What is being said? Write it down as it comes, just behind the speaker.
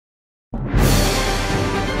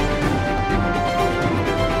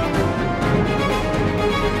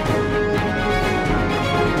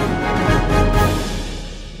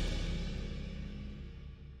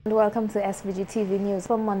Welcome to SVG-TV News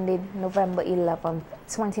for Monday, November 11th,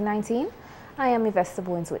 2019. I am Yvette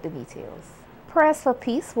Bowens with the details. Prayers for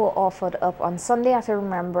peace were offered up on Sunday at a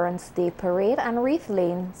Remembrance Day parade and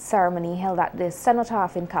wreath-laying ceremony held at the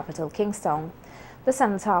cenotaph in capital Kingstown. The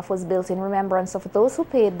cenotaph was built in remembrance of those who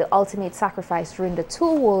paid the ultimate sacrifice during the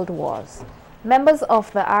two world wars. Members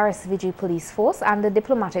of the SVG police force and the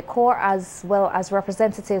diplomatic corps, as well as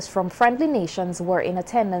representatives from friendly nations, were in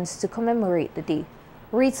attendance to commemorate the day.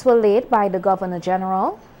 Wreaths were laid by the Governor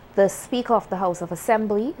General, the Speaker of the House of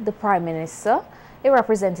Assembly, the Prime Minister, a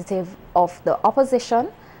representative of the opposition,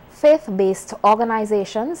 faith-based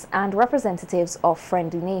organizations, and representatives of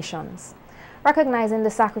friendly nations. Recognizing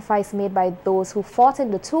the sacrifice made by those who fought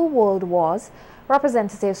in the two world wars,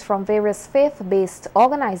 representatives from various faith-based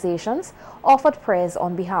organizations offered prayers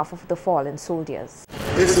on behalf of the fallen soldiers.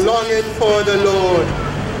 Is longing for the Lord.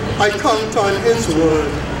 I count on His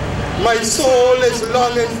word. My soul is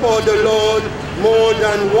longing for the Lord more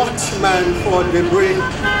than watchman for the break.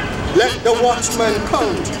 Let the watchman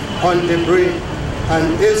count on the break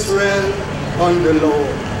and Israel on the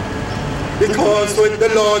Lord. Because with the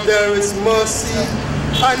Lord there is mercy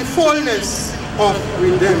and fullness of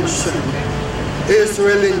redemption.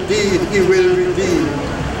 Israel indeed He will redeem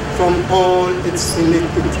from all its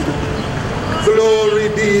iniquity. Glory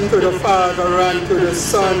be to the Father and to the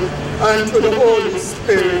Son and to the Holy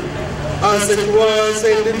Spirit, as it was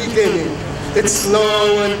in the beginning, it's now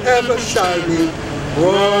and ever shall be,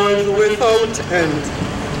 world without end.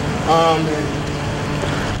 Amen.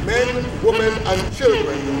 Men, women, and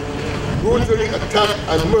children brutally attacked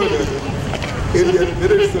and murdered in their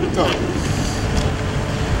Middle towns.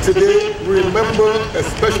 Today, we remember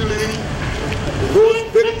especially those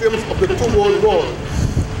victims of the two world wars,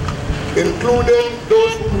 including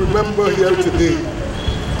those who remember here today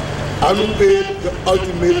and who paid the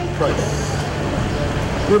ultimate price.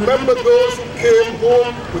 Remember those who came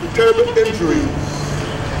home with terrible injuries,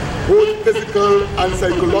 both physical and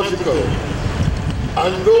psychological,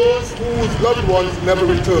 and those whose loved ones never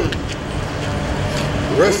returned.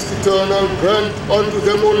 Rest eternal grant unto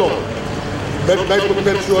them, O Lord. Let thy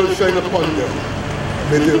perpetual shine upon them.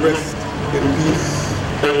 May they rest in peace.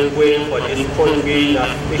 We pray for this country in a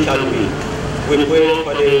special way. We pray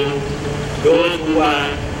for those who are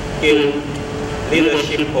in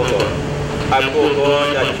leadership of God. I pray,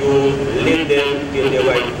 God, that you lead them in the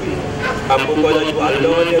right way. I pray, God, that you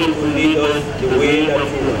allow them to lead us the way that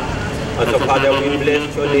you want. And so, Father, we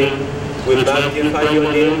bless your name. We magnify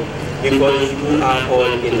your name because you are all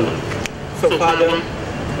in us. So, Father,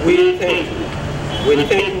 we thank you. We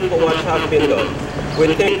thank you for what has been done.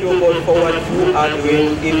 We thank you, God, for what you are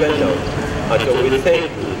doing even now. And so we thank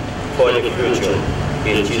you for the future.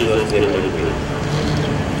 In Jesus' name we pray.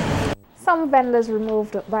 Some vendors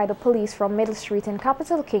removed by the police from Middle Street in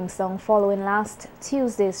capital Kingstown following last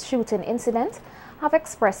Tuesday's shooting incident have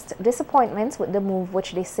expressed disappointment with the move,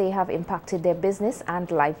 which they say have impacted their business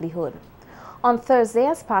and livelihood. On Thursday,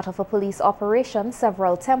 as part of a police operation,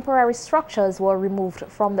 several temporary structures were removed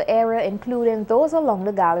from the area, including those along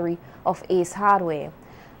the gallery of Ace Hardware.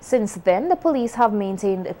 Since then, the police have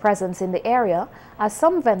maintained a presence in the area, as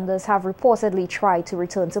some vendors have reportedly tried to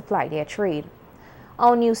return to ply their trade.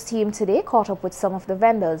 Our news team today caught up with some of the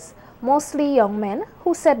vendors, mostly young men,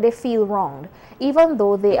 who said they feel wronged, even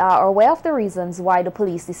though they are aware of the reasons why the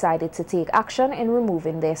police decided to take action in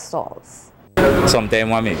removing their stalls. Sometimes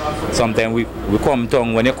we come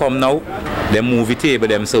down, when you come now, they move the table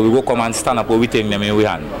them, so we go come and stand up with everything them in we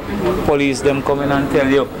hand. Police them come in and tell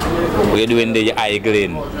you, we're doing the eye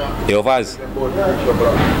glint. You know,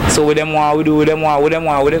 so with them what we do, with them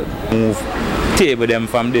move table them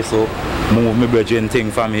from this, so move my brethren thing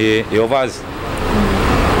from here. You know,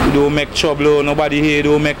 we don't make trouble, nobody here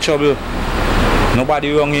don't make trouble.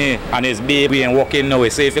 Nobody wrong here, and it's baby and walking now.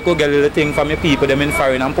 So if you could get a little thing from your people, them in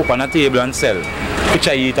foreign and put on a table and sell, which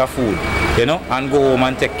I eat a food, you know, and go home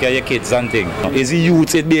and take care of your kids and things. It's the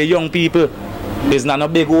youth, it be young people. It's not no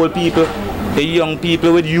big old people. The young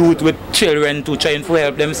people with youth, with children to trying to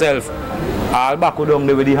help themselves. All back down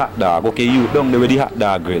there with the hot dog. Okay, youth down there with the hot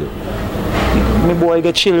dog grill. My boy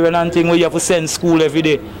get children and things where you have to send school every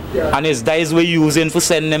day. And it's guys we're using for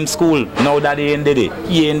send them school. Now that they ain't did it.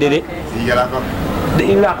 He ain't did it.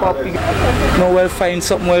 They lock up. Now we'll find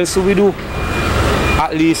something else we do.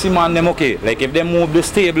 At least man them okay. Like if they move the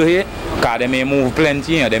stable here, because they may move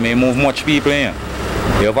plenty here, they may move much people here.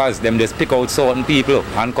 You have them just pick out certain people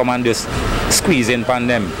and come and just squeeze in upon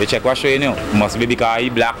them. You check what showing you. Must be because he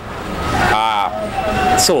black.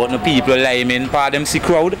 Certain people lie in part them see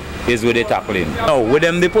crowd is where they tackling. Now with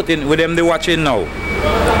them they put in, with them they watching now.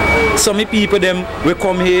 Some people them we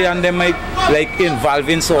come here and them like involved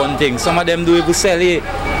in certain things. Some of them do even sell here.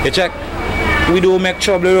 You check, we don't make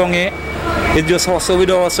trouble around here. It just hustle with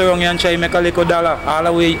us around here and try to make a little dollar all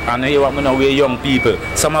the way. And here what we know, we're young people.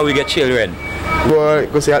 Some of we get children. Well,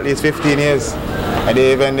 go see at least 15 years. And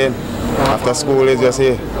they even then, after school is just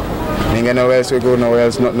here. Ain't got nowhere else to go, nowhere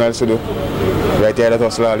else, nothing else to do. Right here at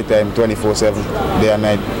hustle all the time, 24/7, day and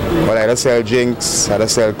night. But I just sell drinks, I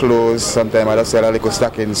just sell clothes, sometimes I just sell a little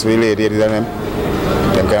stockings with ladies and them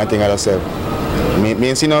kind of thing I just sell.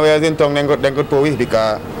 Me see nowhere else in town, then could pull it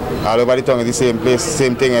because all over the town is the same place,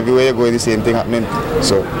 same thing, everywhere you go is the same thing happening.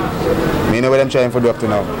 So, me know what I'm trying to do up to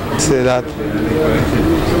now. Say that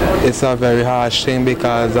it's a very harsh thing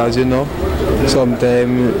because, as you know,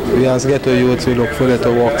 sometimes we as ghetto youths we look for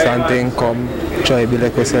little works and things, come try to be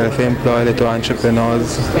like self-employed, little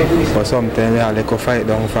entrepreneurs, but sometimes we have like a fight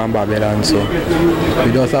down from Babylon, so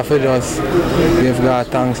we just have to just give God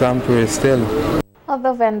thanks and praise still.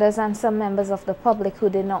 Other vendors and some members of the public who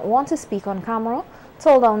did not want to speak on camera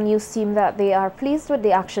told our news team that they are pleased with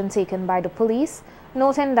the action taken by the police,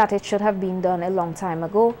 noting that it should have been done a long time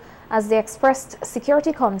ago, as they expressed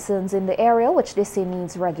security concerns in the area which they say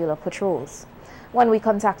needs regular patrols. When we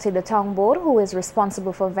contacted the town board, who is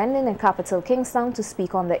responsible for vending in capital Kingston, to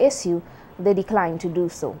speak on the issue, they declined to do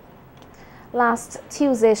so. Last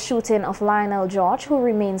Tuesday's shooting of Lionel George, who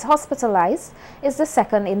remains hospitalized, is the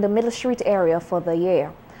second in the Middle Street area for the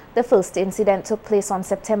year. The first incident took place on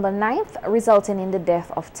September 9th, resulting in the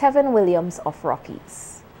death of Tevin Williams of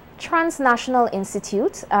Rockies. Transnational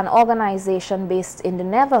Institute, an organization based in the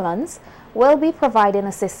Netherlands, will be providing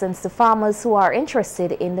assistance to farmers who are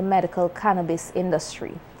interested in the medical cannabis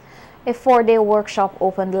industry. A 4-day workshop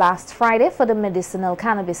opened last Friday for the medicinal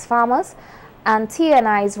cannabis farmers, and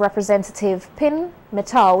TNI's representative Pin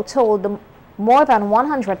Metau told the more than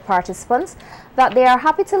 100 participants that they are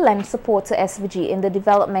happy to lend support to SVG in the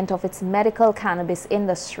development of its medical cannabis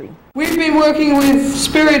industry. We've been working with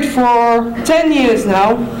Spirit for 10 years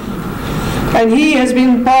now, and he has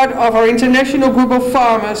been part of our international group of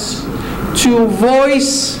farmers to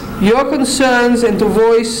voice your concerns and to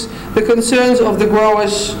voice the concerns of the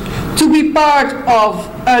growers to be part of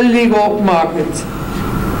a legal market.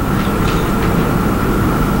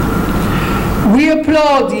 We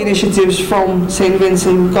applaud the initiatives from St.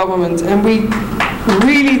 Vincent government, and we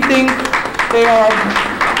really think they are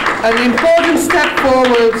an important step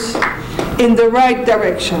forward in the right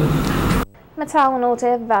direction. Matau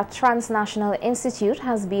noted that Transnational Institute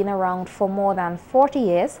has been around for more than 40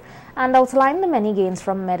 years and outlined the many gains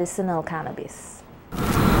from medicinal cannabis.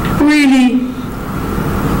 Really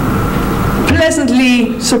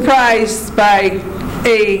pleasantly surprised by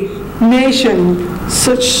a nation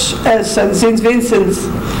such as St. Vincent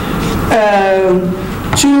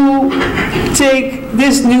to take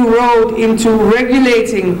this new road into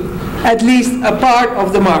regulating at least a part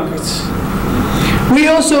of the market. We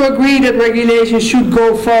also agree that regulation should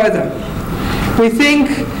go further. We think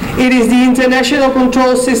it is the international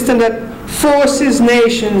control system that forces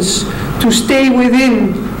nations to stay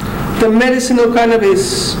within the medicinal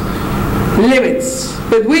cannabis limits.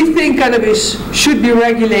 But we think cannabis should be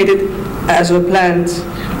regulated as a plant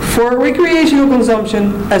for recreational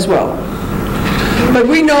consumption as well. But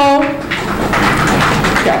we know,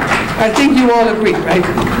 yeah, I think you all agree, right?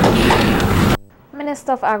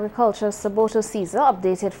 Minister of Agriculture Saboto Caesar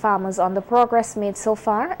updated farmers on the progress made so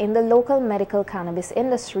far in the local medical cannabis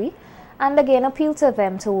industry and again appealed to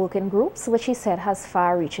them to work in groups, which he said has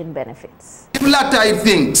far-reaching benefits. Latai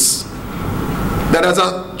thinks that as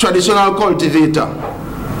a traditional cultivator,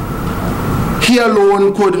 he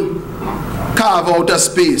alone could carve out a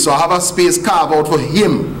space or have a space carved out for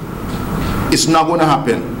him. It's not going to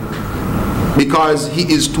happen because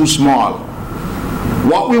he is too small.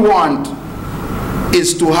 What we want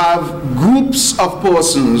is to have groups of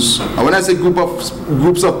persons, and when I say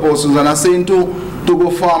groups of persons, I'm not saying to go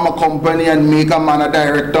form a company and make a man a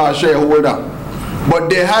director or shareholder, but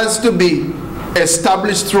there has to be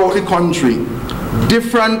established throughout the country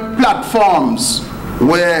different platforms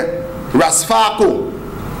where Rasfaco,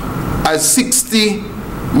 as 60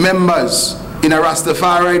 members in a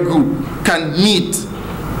Rastafari group, can meet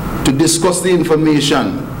to discuss the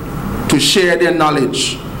information, to share their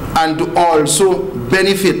knowledge, and to also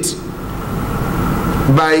benefit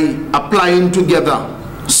by applying together,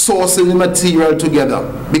 sourcing the material together,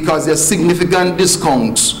 because there are significant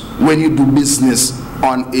discounts when you do business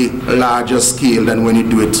on a larger scale than when you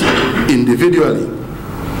do it individually.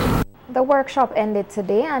 The workshop ended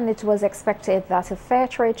today, and it was expected that a fair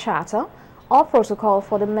trade charter or protocol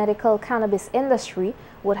for the medical cannabis industry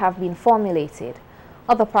would have been formulated.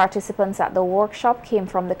 Other participants at the workshop came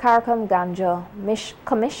from the CARICOM Ganja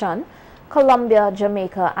Commission, Colombia,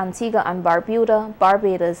 Jamaica, Antigua and Barbuda,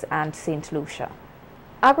 Barbados and St. Lucia.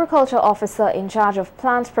 Agriculture Officer in charge of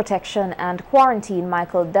Plant Protection and Quarantine,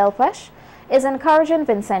 Michael Delpesh, is encouraging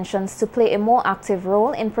Vincentians to play a more active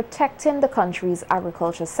role in protecting the country's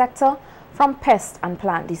agriculture sector from pest and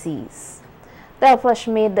plant disease.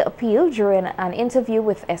 Delpesh made the appeal during an interview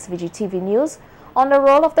with SVG-TV News on the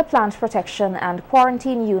role of the Plant Protection and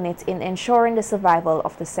Quarantine Unit in ensuring the survival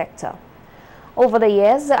of the sector. Over the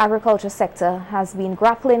years, the agriculture sector has been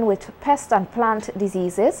grappling with pest and plant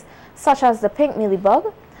diseases such as the pink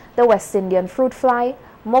mealybug, the West Indian fruit fly,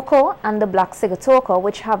 moko and the black sigatoka,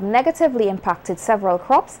 which have negatively impacted several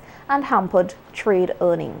crops and hampered trade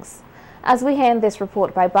earnings. As we hear in this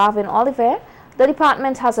report by Barvin Oliver, the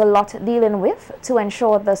department has a lot dealing with to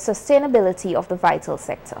ensure the sustainability of the vital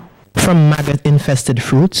sector. From maggot-infested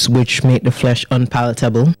fruits, which make the flesh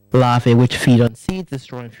unpalatable, larvae which feed on seeds,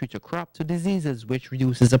 destroying future crops, to diseases which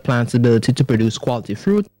reduces a plant's ability to produce quality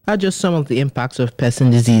fruit, are just some of the impacts of pests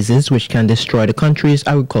and diseases which can destroy the country's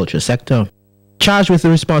agriculture sector. Charged with the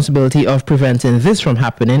responsibility of preventing this from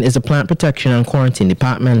happening is the Plant Protection and Quarantine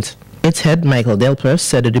Department. Its head, Michael Delpesh,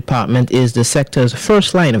 said the department is the sector's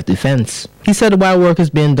first line of defense. He said while work is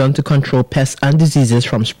being done to control pests and diseases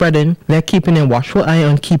from spreading, they're keeping a watchful eye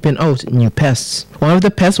on keeping out new pests. One of the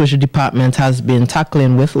pests which the department has been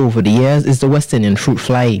tackling with over the years is the West Indian fruit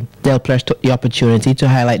fly. Delpesh took the opportunity to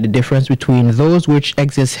highlight the difference between those which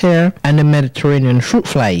exist here and the Mediterranean fruit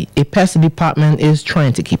fly, a pest the department is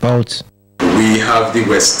trying to keep out. We have the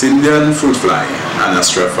West Indian fruit fly,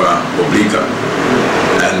 Anastropha obliqua,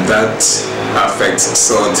 and that affects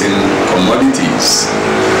certain commodities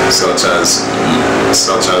such as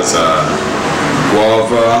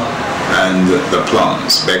guava and the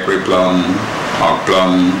plums, Beckley plum, Hawk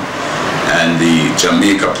plum, and the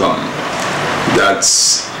Jamaica plum.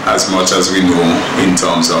 That's as much as we know in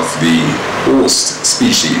terms of the host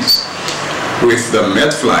species. With the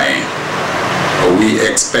medfly, we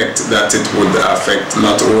expect that it would affect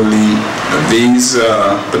not only these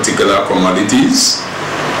particular commodities,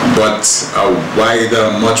 but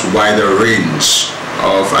a much wider range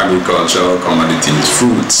of agricultural commodities,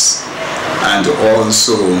 fruits, and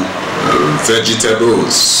also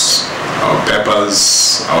vegetables, our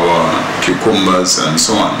peppers, our cucumbers, and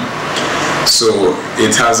so on. So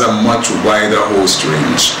it has a much wider host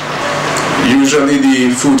range. Usually the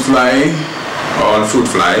fruit fly, all fruit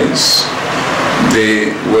flies, they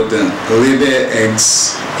would lay their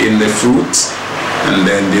eggs in the fruit, and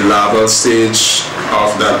then the larval stage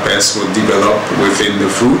of that pest would develop within the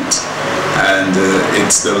fruit, and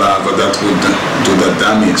it's the larva that would do the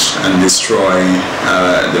damage and destroy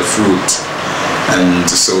the fruit, and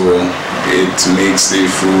so it makes the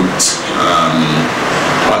fruit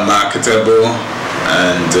unmarketable,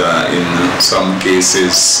 and in some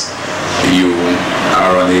cases you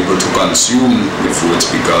are unable to consume the fruit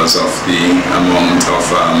because of the amount of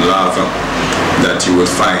larvae that you would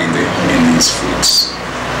find in these fruits.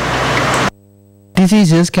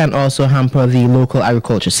 Diseases can also hamper the local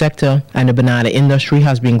agriculture sector, and the banana industry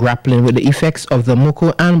has been grappling with the effects of the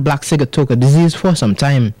moko and black sigatoka disease for some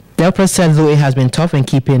time. Delpesh said though it has been tough in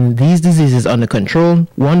keeping these diseases under control,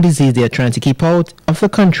 one disease they are trying to keep out of the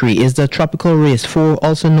country is the tropical race 4,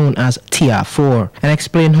 also known as TR4, and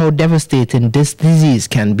explain how devastating this disease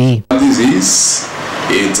can be. Disease,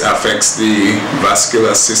 it affects the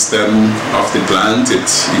vascular system of the plant. It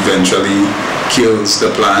eventually kills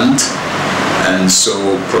the plant, and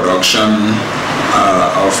so production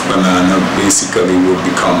of banana basically will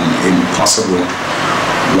become impossible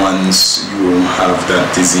once you have that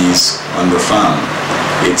disease on the farm.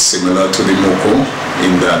 It's similar to the moko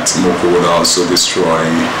in that moko would also destroy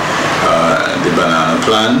the banana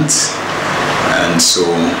plant, and so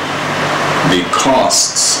the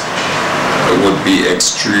costs would be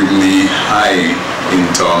extremely high in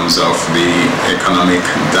terms of the economic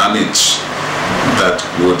damage that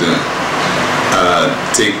would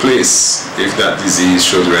take place if that disease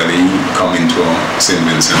should really come into St.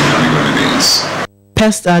 Vincent and the Grenadines.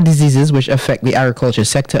 Pests are diseases which affect the agriculture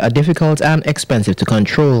sector are difficult and expensive to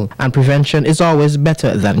control, and prevention is always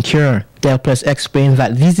better than cure. Delpesh explained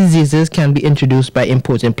that these diseases can be introduced by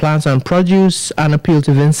importing plants and produce, and appeal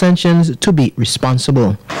to Vincentians to be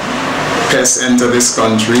responsible. Pests enter this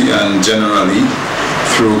country and generally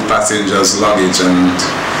through passengers' luggage, and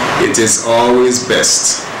it is always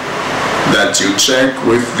best that you check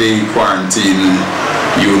with the quarantine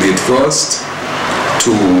unit first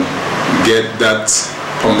to get that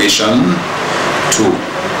permission to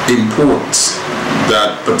import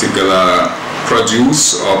that particular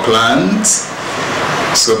produce or plant,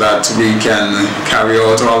 so that we can carry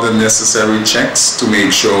out all the necessary checks to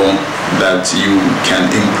make sure that you can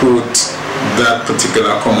import that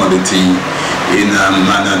particular commodity in a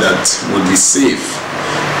manner that would be safe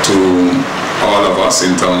to all of us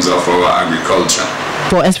in terms of our agriculture.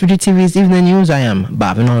 For SVG-TV's Evening News, I am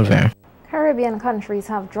Bavin Oliver. Caribbean countries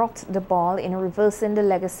have dropped the ball in reversing the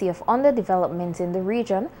legacy of underdevelopment in the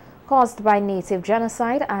region caused by native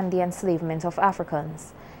genocide and the enslavement of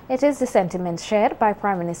Africans. It is the sentiment shared by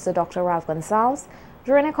Prime Minister Dr. Ralph Gonsalves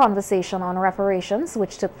during a conversation on reparations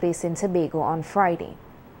which took place in Tobago on Friday.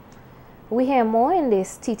 We hear more in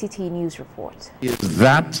this TTT News report. Is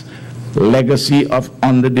that legacy of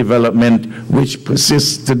underdevelopment which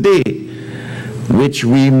persists today, which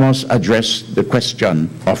we must address the question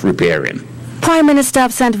of repairing. Prime Minister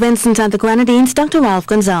of St. Vincent and the Grenadines, Dr. Ralph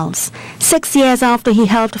Gonsalves. 6 years after he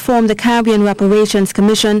helped form the Caribbean Reparations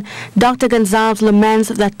Commission, Dr. Gonsalves laments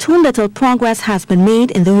that too little progress has been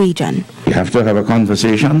made in the region. You have to have a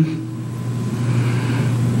conversation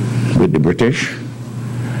with the British,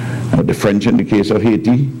 with the French in the case of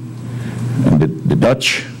Haiti, and the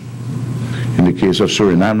Dutch in the case of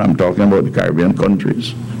Suriname. I'm talking about the Caribbean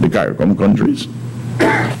countries, the CARICOM countries.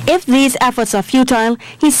 If these efforts are futile,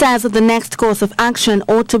 he says that the next course of action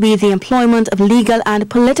ought to be the employment of legal and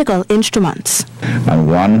political instruments. And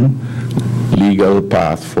one legal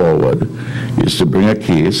path forward is to bring a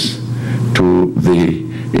case to the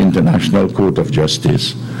International Court of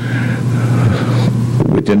Justice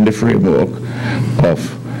within the framework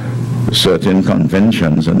of certain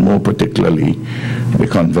conventions, and more particularly the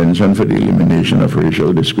Convention for the Elimination of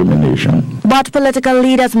Racial Discrimination. But political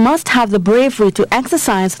leaders must have the bravery to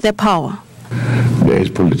exercise their power. There is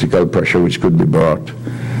political pressure which could be brought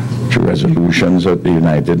to resolutions at the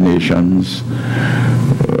United Nations,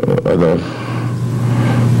 other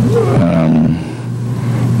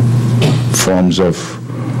forms of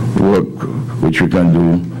work which we can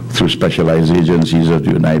do through specialized agencies of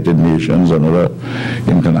the United Nations and other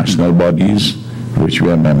international bodies which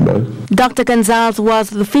we are members. Dr. Gonsalves was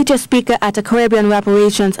the feature speaker at a Caribbean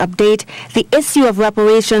Reparations Update, the issue of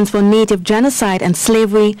reparations for native genocide and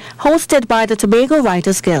slavery, hosted by the Tobago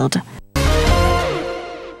Writers Guild.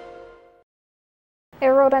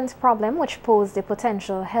 A rodent problem which posed a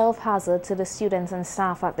potential health hazard to the students and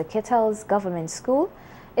staff at the Kittels Government School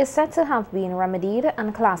is said to have been remedied,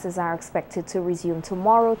 and classes are expected to resume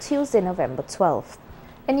tomorrow, Tuesday, November 12th.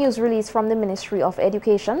 A news release from the Ministry of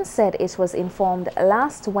Education said it was informed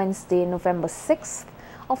last Wednesday, November 6th,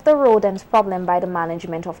 of the rodent problem by the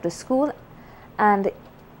management of the school, and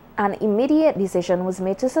an immediate decision was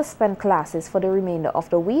made to suspend classes for the remainder of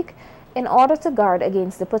the week in order to guard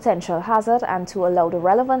against the potential hazard and to allow the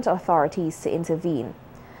relevant authorities to intervene.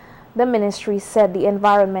 The ministry said the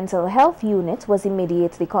Environmental Health Unit was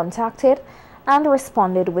immediately contacted and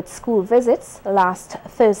responded with school visits last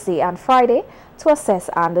Thursday and Friday to assess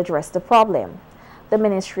and address the problem. The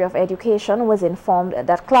Ministry of Education was informed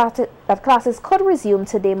that classes could resume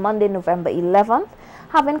today, Monday, November 11th,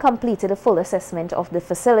 having completed a full assessment of the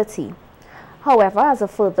facility. However, as a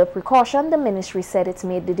further precaution, the ministry said it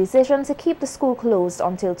made the decision to keep the school closed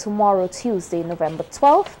until tomorrow, Tuesday, November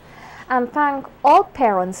 12th, and thank all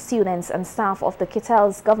parents, students and staff of the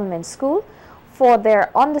Kittels Government School for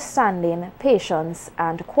their understanding, patience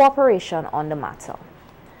and cooperation on the matter.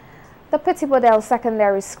 The Petit-Bodel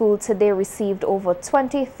Secondary School today received over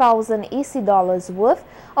 20,000 EC dollars worth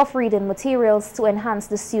of reading materials to enhance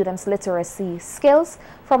the students' literacy skills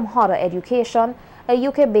from Hodder Education, a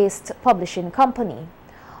UK-based publishing company.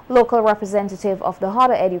 Local representative of the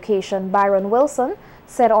Hodder Education, Byron Wilson,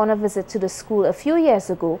 said on a visit to the school a few years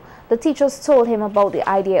ago, the teachers told him about the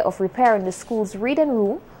idea of repairing the school's reading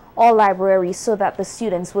room or library so that the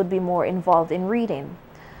students would be more involved in reading.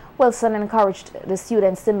 Wilson encouraged the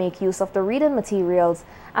students to make use of the reading materials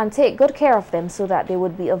and take good care of them so that they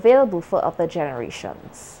would be available for other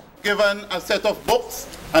generations. Given a set of books,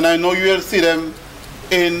 and I know you will see them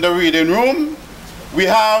in the reading room, we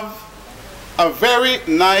have a very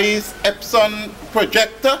nice Epson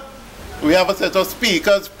projector. We have a set of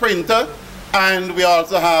speakers, printer, and we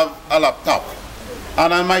also have a laptop.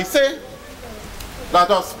 And I might say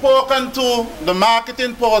that I've spoken to the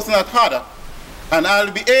marketing person at Hodder, and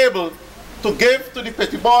I'll be able to give to the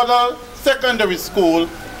Petit-Bodel Secondary School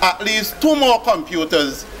at least 2 more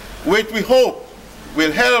computers, which we hope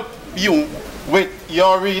will help you with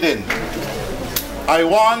your reading. I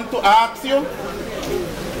want to ask you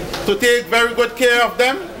to take very good care of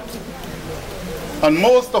them, and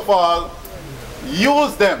most of all,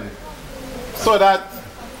 use them so that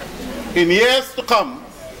in years to come,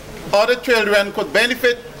 other children could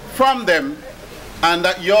benefit from them, and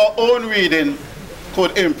that your own reading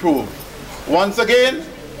could improve. Once again,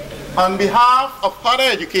 on behalf of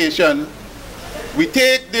higher education, we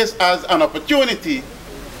take this as an opportunity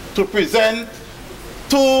to present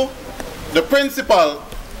to the principal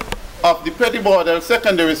of the Petty Bordel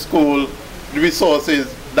Secondary School the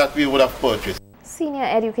resources that we would have purchased. Senior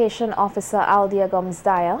Education Officer Aldia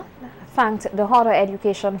Gomsdaya thanked the Higher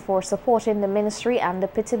Education for supporting the ministry and the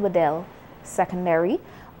Petty Bordel Secondary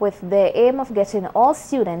with the aim of getting all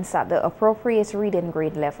students at the appropriate reading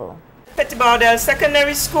grade level. Petty Bordel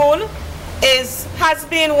Secondary School has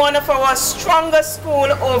been one of our strongest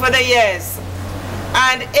schools over the years.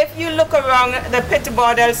 And if you look around the Petty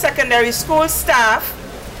Bordel Secondary School staff,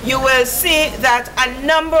 you will see that a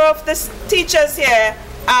number of the teachers here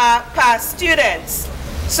are past students.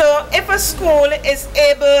 So if a school is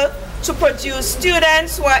able to produce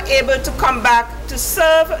students who are able to come back to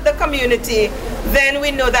serve the community, then we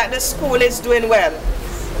know that the school is doing well.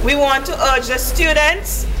 We want to urge the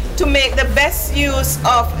students to make the best use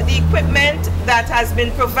of the equipment that has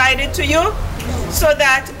been provided to you so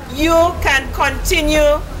that you can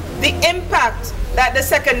continue the impact that the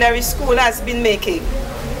secondary school has been making.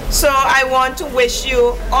 So I want to wish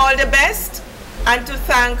you all the best and to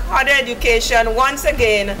thank Higher Education once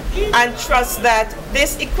again and trust that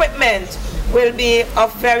this equipment will be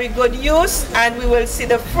of very good use and we will see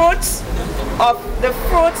the fruits of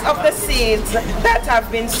the seeds that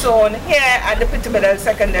have been sown here at the Petty Bordel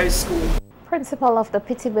Secondary School. Principal of the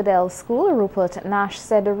Petty Bordel School, Rupert Nash,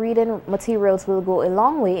 said the reading materials will go a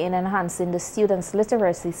long way in enhancing the students'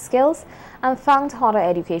 literacy skills and thanked Higher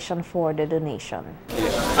Education for the donation.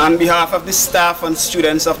 On behalf of the staff and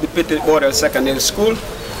students of the Petty Bordel Secondary School,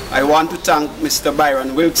 I want to thank Mr.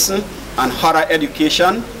 Byron Wilson and Higher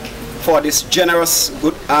Education for this generous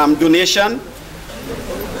donation.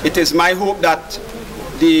 It is my hope that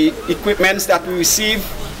the equipments that we receive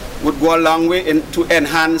would go a long way to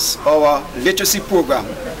enhance our literacy program.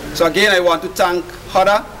 So again, I want to thank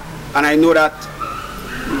Higher, and I know that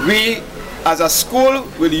we as a school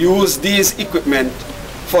will use these equipment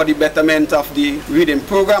for the betterment of the reading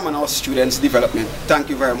program and our students' development. Thank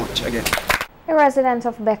you very much again. A resident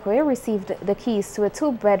of Beckway received the keys to a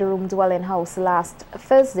two-bedroom dwelling house last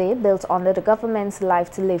Thursday built under the government's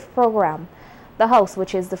Life to Live program. The house,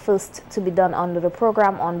 which is the first to be done under the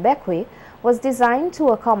program on Beckway, was designed to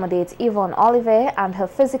accommodate Yvonne Oliver and her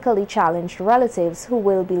physically challenged relatives who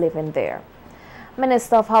will be living there.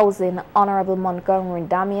 Minister of Housing, Honorable Montgomery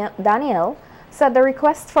Daniel, said the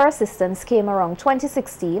request for assistance came around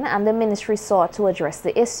 2016 and the ministry sought to address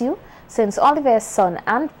the issue since Oliver's son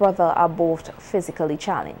and brother are both physically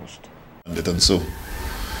challenged. And so,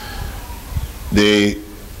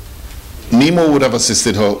 NEMO would have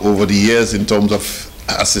assisted her over the years in terms of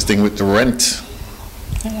assisting with the rent,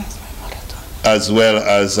 as well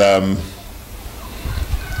as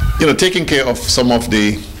taking care of some of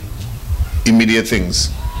the immediate things.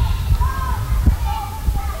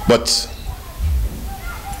 But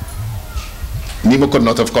NEMO could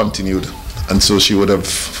not have continued, and so she would have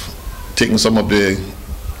taken some of the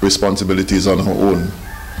responsibilities on her own.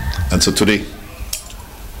 And so today,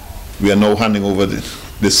 we are now handing over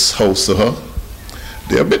this house to her.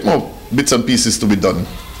 There are a bit more bits and pieces to be done,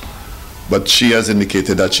 but she has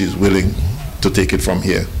indicated that she's willing to take it from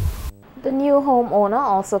here. The new homeowner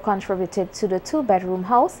also contributed to the two-bedroom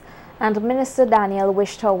house, and Minister Daniel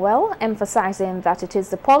wished her well, emphasizing that it is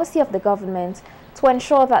the policy of the government to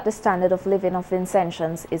ensure that the standard of living of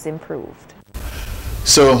Vincentians is improved.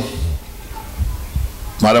 So,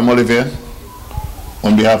 Madam Olivier,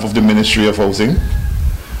 on behalf of the Ministry of Housing,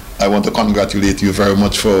 I want to congratulate you very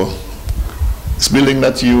much for this building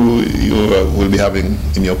that you will be having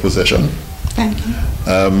in your possession. Thank you.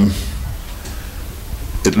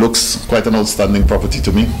 It looks quite an outstanding property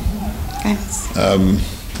to me. Thanks.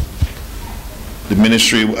 The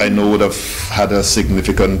ministry, I know, would have had a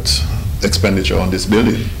significant expenditure on this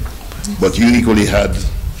building, but you equally had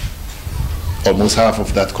almost half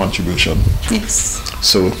of that contribution. Yes.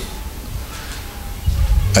 So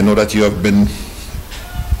I know that you have been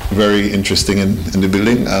very interesting in the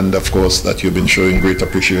building, and of course that you've been showing great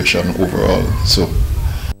appreciation overall. So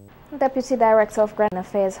Deputy Director of Grand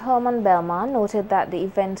Affairs Herman Bellman noted that the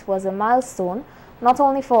event was a milestone not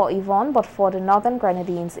only for Yvonne but for the Northern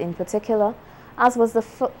Grenadines in particular, as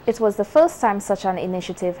it was the first time such an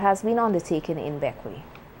initiative has been undertaken in Beckway.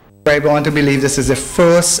 I want to believe this is the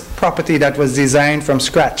first property that was designed from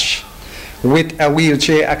scratch with a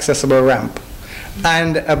wheelchair accessible ramp.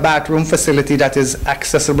 and a bathroom facility that is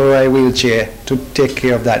accessible by wheelchair to take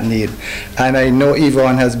care of that need. And I know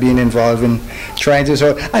Yvonne has been involved in trying to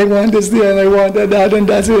say, I want this there and I want that and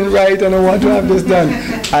that's it right and I want to have this done.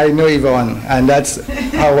 I know Yvonne, and that's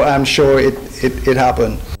how I'm sure it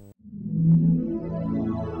happened.